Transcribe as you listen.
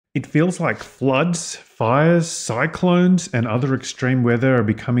It feels like floods, fires, cyclones, and other extreme weather are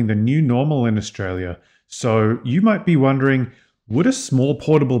becoming the new normal in Australia. So you might be wondering, would a small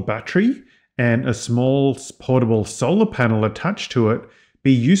portable battery and a small portable solar panel attached to it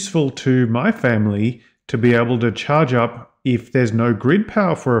be useful to my family to be able to charge up if there's no grid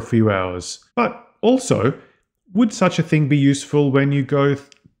power for a few hours? But also, would such a thing be useful when you go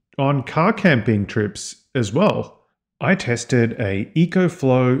on car camping trips as well? I tested a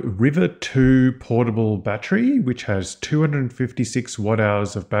EcoFlow River 2 portable battery, which has 256 watt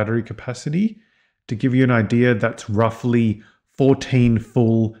hours of battery capacity. To give you an idea, that's roughly 14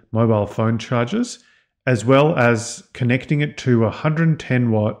 full mobile phone chargers, as well as connecting it to a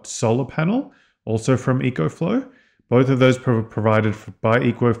 110 watt solar panel, also from EcoFlow. Both of those provided by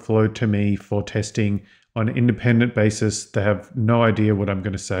EcoFlow to me for testing on an independent basis. They have no idea what I'm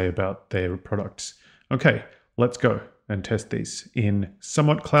going to say about their products. Okay, let's go and test these in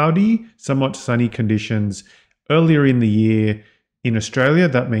somewhat cloudy, somewhat sunny conditions. Earlier in the year in Australia,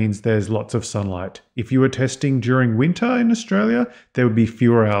 that means there's lots of sunlight. If you were testing during winter in Australia, there would be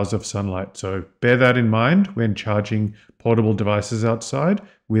fewer hours of sunlight. So bear that in mind when charging portable devices outside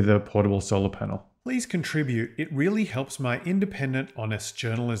with a portable solar panel. Please contribute. It really helps my independent, honest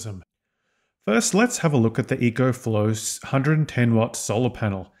journalism. First, let's have a look at the EcoFlow's 110 watt solar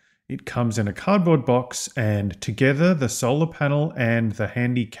panel. It comes in a cardboard box, and together the solar panel and the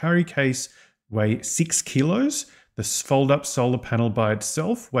handy carry case weigh 6 kilos. The fold-up solar panel by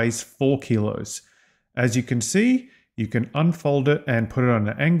itself weighs 4 kilos. As you can see, you can unfold it and put it on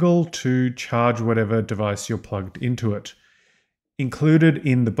an angle to charge whatever device you're plugged into it. Included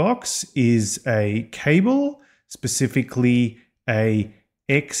in the box is a cable, specifically a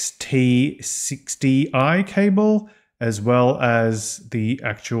XT60i cable, as well as the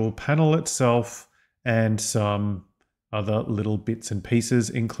actual panel itself and some other little bits and pieces,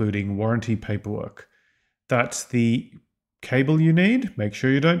 including warranty paperwork. That's the cable you need. Make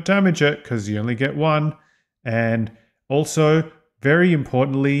sure you don't damage it because you only get one. And also, very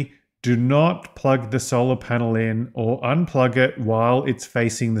importantly, do not plug the solar panel in or unplug it while it's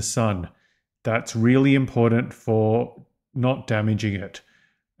facing the sun. That's really important for not damaging it.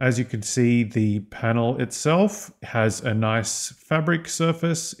 As you can see, the panel itself has a nice fabric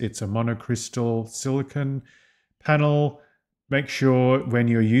surface. It's a monocrystal silicon panel. Make sure when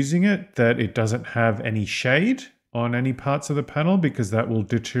you're using it that it doesn't have any shade on any parts of the panel because that will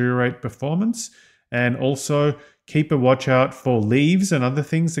deteriorate performance. And also keep a watch out for leaves and other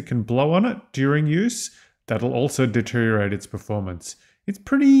things that can blow on it during use. That'll also deteriorate its performance. It's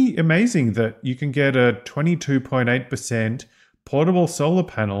pretty amazing that you can get a 22.8% portable solar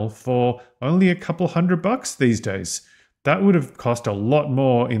panel for only a couple $100 these days. That would have cost a lot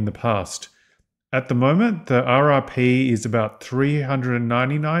more in the past. At the moment, the RRP is about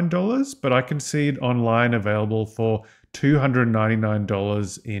 $399, but I can see it online available for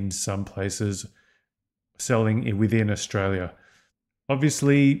 $299 in some places selling within Australia.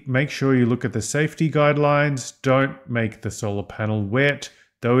 Obviously, make sure you look at the safety guidelines. Don't make the solar panel wet,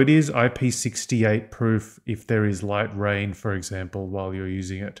 though it is IP68 proof if there is light rain, for example, while you're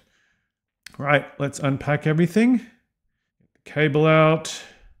using it. Right, let's unpack everything. Get the cable out,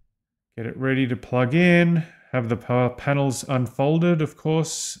 get it ready to plug in, have the power panels unfolded, of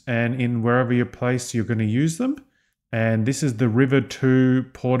course, and in wherever you place you're going to use them. And this is the River 2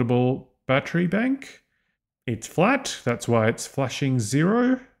 portable battery bank. It's flat, that's why it's flashing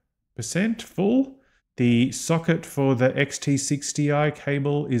 0% full. The socket for the XT60i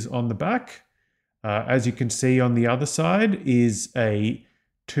cable is on the back. As you can see on the other side is a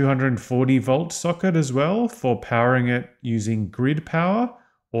 240 volt socket as well for powering it using grid power.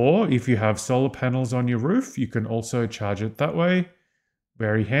 Or if you have solar panels on your roof, you can also charge it that way.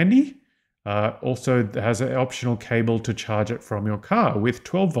 Very handy. Also, it has an optional cable to charge it from your car with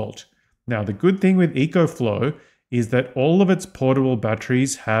 12 volt. Now, the good thing with EcoFlow is that all of its portable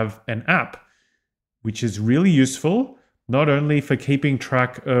batteries have an app, which is really useful, not only for keeping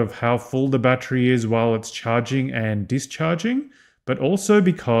track of how full the battery is while it's charging and discharging, but also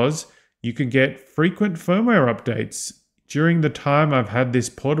because you can get frequent firmware updates. During the time I've had this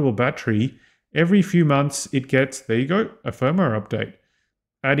portable battery, every few months it gets, there you go, a firmware update.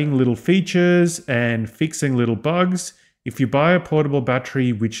 Adding little features and fixing little bugs. If you buy a portable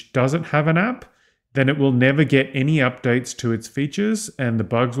battery which doesn't have an app, then it will never get any updates to its features and the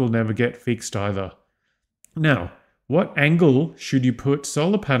bugs will never get fixed either. Now, what angle should you put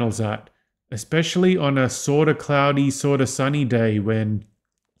solar panels at? Especially on a sort of cloudy, sort of sunny day when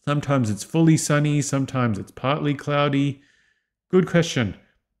sometimes it's fully sunny, sometimes it's partly cloudy. Good question.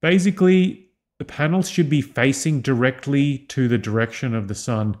 Basically, the panels should be facing directly to the direction of the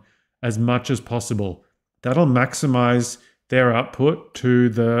sun as much as possible. That'll maximize their output to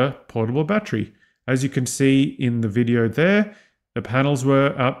the portable battery. As you can see in the video there, the panels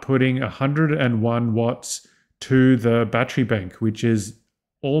were outputting 101 watts to the battery bank, which is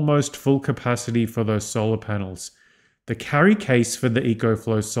almost full capacity for those solar panels. The carry case for the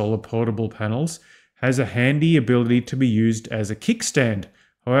EcoFlow solar portable panels has a handy ability to be used as a kickstand.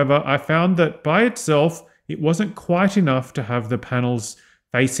 However, I found that by itself, it wasn't quite enough to have the panels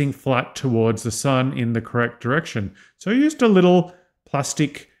facing flat towards the sun in the correct direction. So I used a little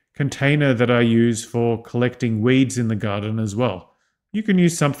plastic container that I use for collecting weeds in the garden as well. You can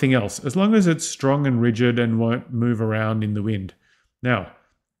use something else, as long as it's strong and rigid and won't move around in the wind. Now,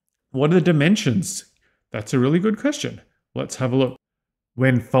 what are the dimensions? That's a really good question. Let's have a look.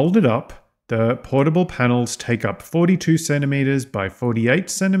 When folded up, the portable panels take up 42 centimeters by 48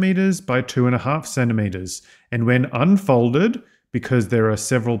 centimeters by 2.5 centimeters. And when unfolded, because there are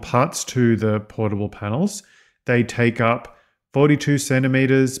several parts to the portable panels, they take up 42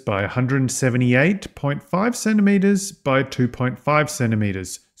 centimeters by 178.5 centimeters by 2.5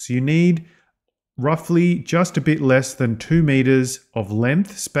 centimeters. So you need roughly just a bit less than 2 meters of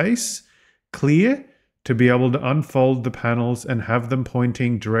length space, clear, to be able to unfold the panels and have them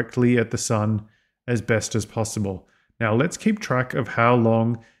pointing directly at the sun as best as possible. Now let's keep track of how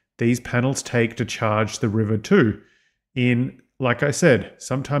long these panels take to charge the River 2. Like I said,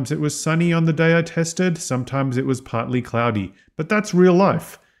 sometimes it was sunny on the day I tested, sometimes it was partly cloudy, but that's real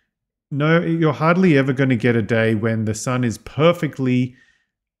life. No, you're hardly ever going to get a day when the sun is perfectly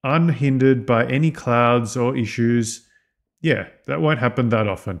unhindered by any clouds or issues. Yeah, that won't happen that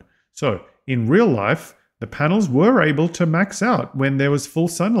often. So in real life, the panels were able to max out when there was full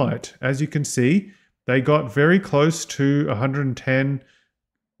sunlight. As you can see, they got very close to 110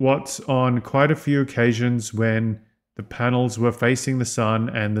 watts on quite a few occasions when the panels were facing the sun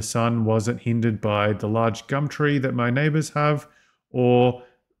and the sun wasn't hindered by the large gum tree that my neighbors have or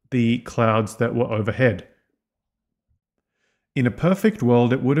the clouds that were overhead. In a perfect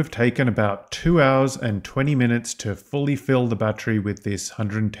world, it would have taken about 2 hours and 20 minutes to fully fill the battery with this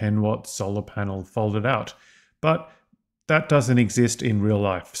 110 watt solar panel folded out. But that doesn't exist in real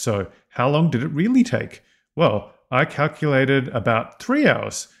life. So how long did it really take? Well, I calculated about 3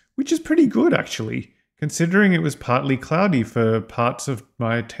 hours, which is pretty good actually, considering it was partly cloudy for parts of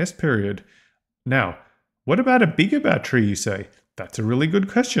my test period. Now, what about a bigger battery, you say? That's a really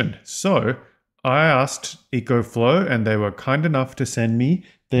good question. So I asked EcoFlow and they were kind enough to send me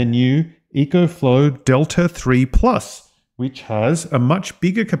their new EcoFlow Delta 3 Plus, which has a much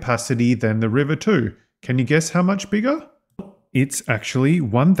bigger capacity than the River 2. Can you guess how much bigger? It's actually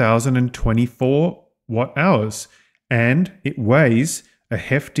 1024 watt hours and it weighs a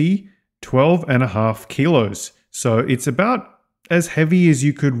hefty 12.5 kilos. So it's about as heavy as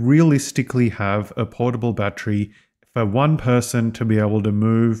you could realistically have a portable battery for one person to be able to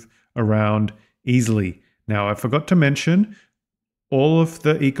move around easily. Now, I forgot to mention, all of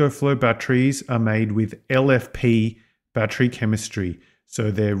the EcoFlow batteries are made with LFP battery chemistry.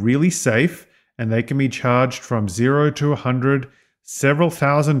 So they're really safe and they can be charged from 0 to 100 several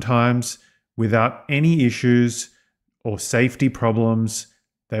thousand times without any issues or safety problems.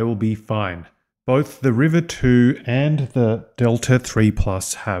 They will be fine. Both the River 2 and the Delta 3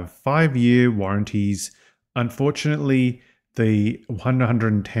 Plus have 5-year warranties. Unfortunately, the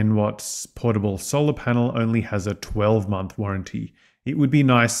 110 watts portable solar panel only has a 12-month warranty. It would be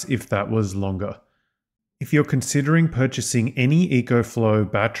nice if that was longer. If you're considering purchasing any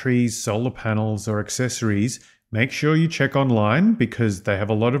EcoFlow batteries, solar panels, or accessories, make sure you check online because they have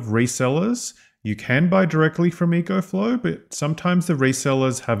a lot of resellers. You can buy directly from EcoFlow, but sometimes the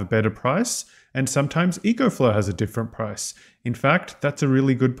resellers have a better price and sometimes EcoFlow has a different price. In fact, that's a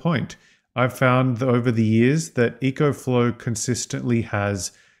really good point. I've found over the years that EcoFlow consistently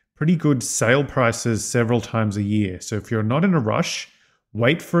has pretty good sale prices several times a year. So if you're not in a rush,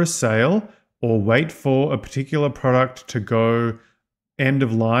 wait for a sale or wait for a particular product to go end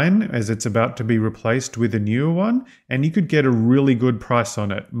of line as it's about to be replaced with a newer one, and you could get a really good price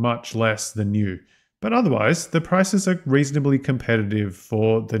on it, much less than new. But otherwise, the prices are reasonably competitive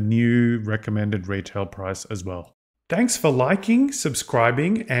for the new recommended retail price as well. Thanks for liking,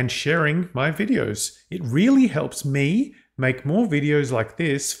 subscribing, and sharing my videos. It really helps me make more videos like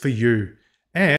this for you.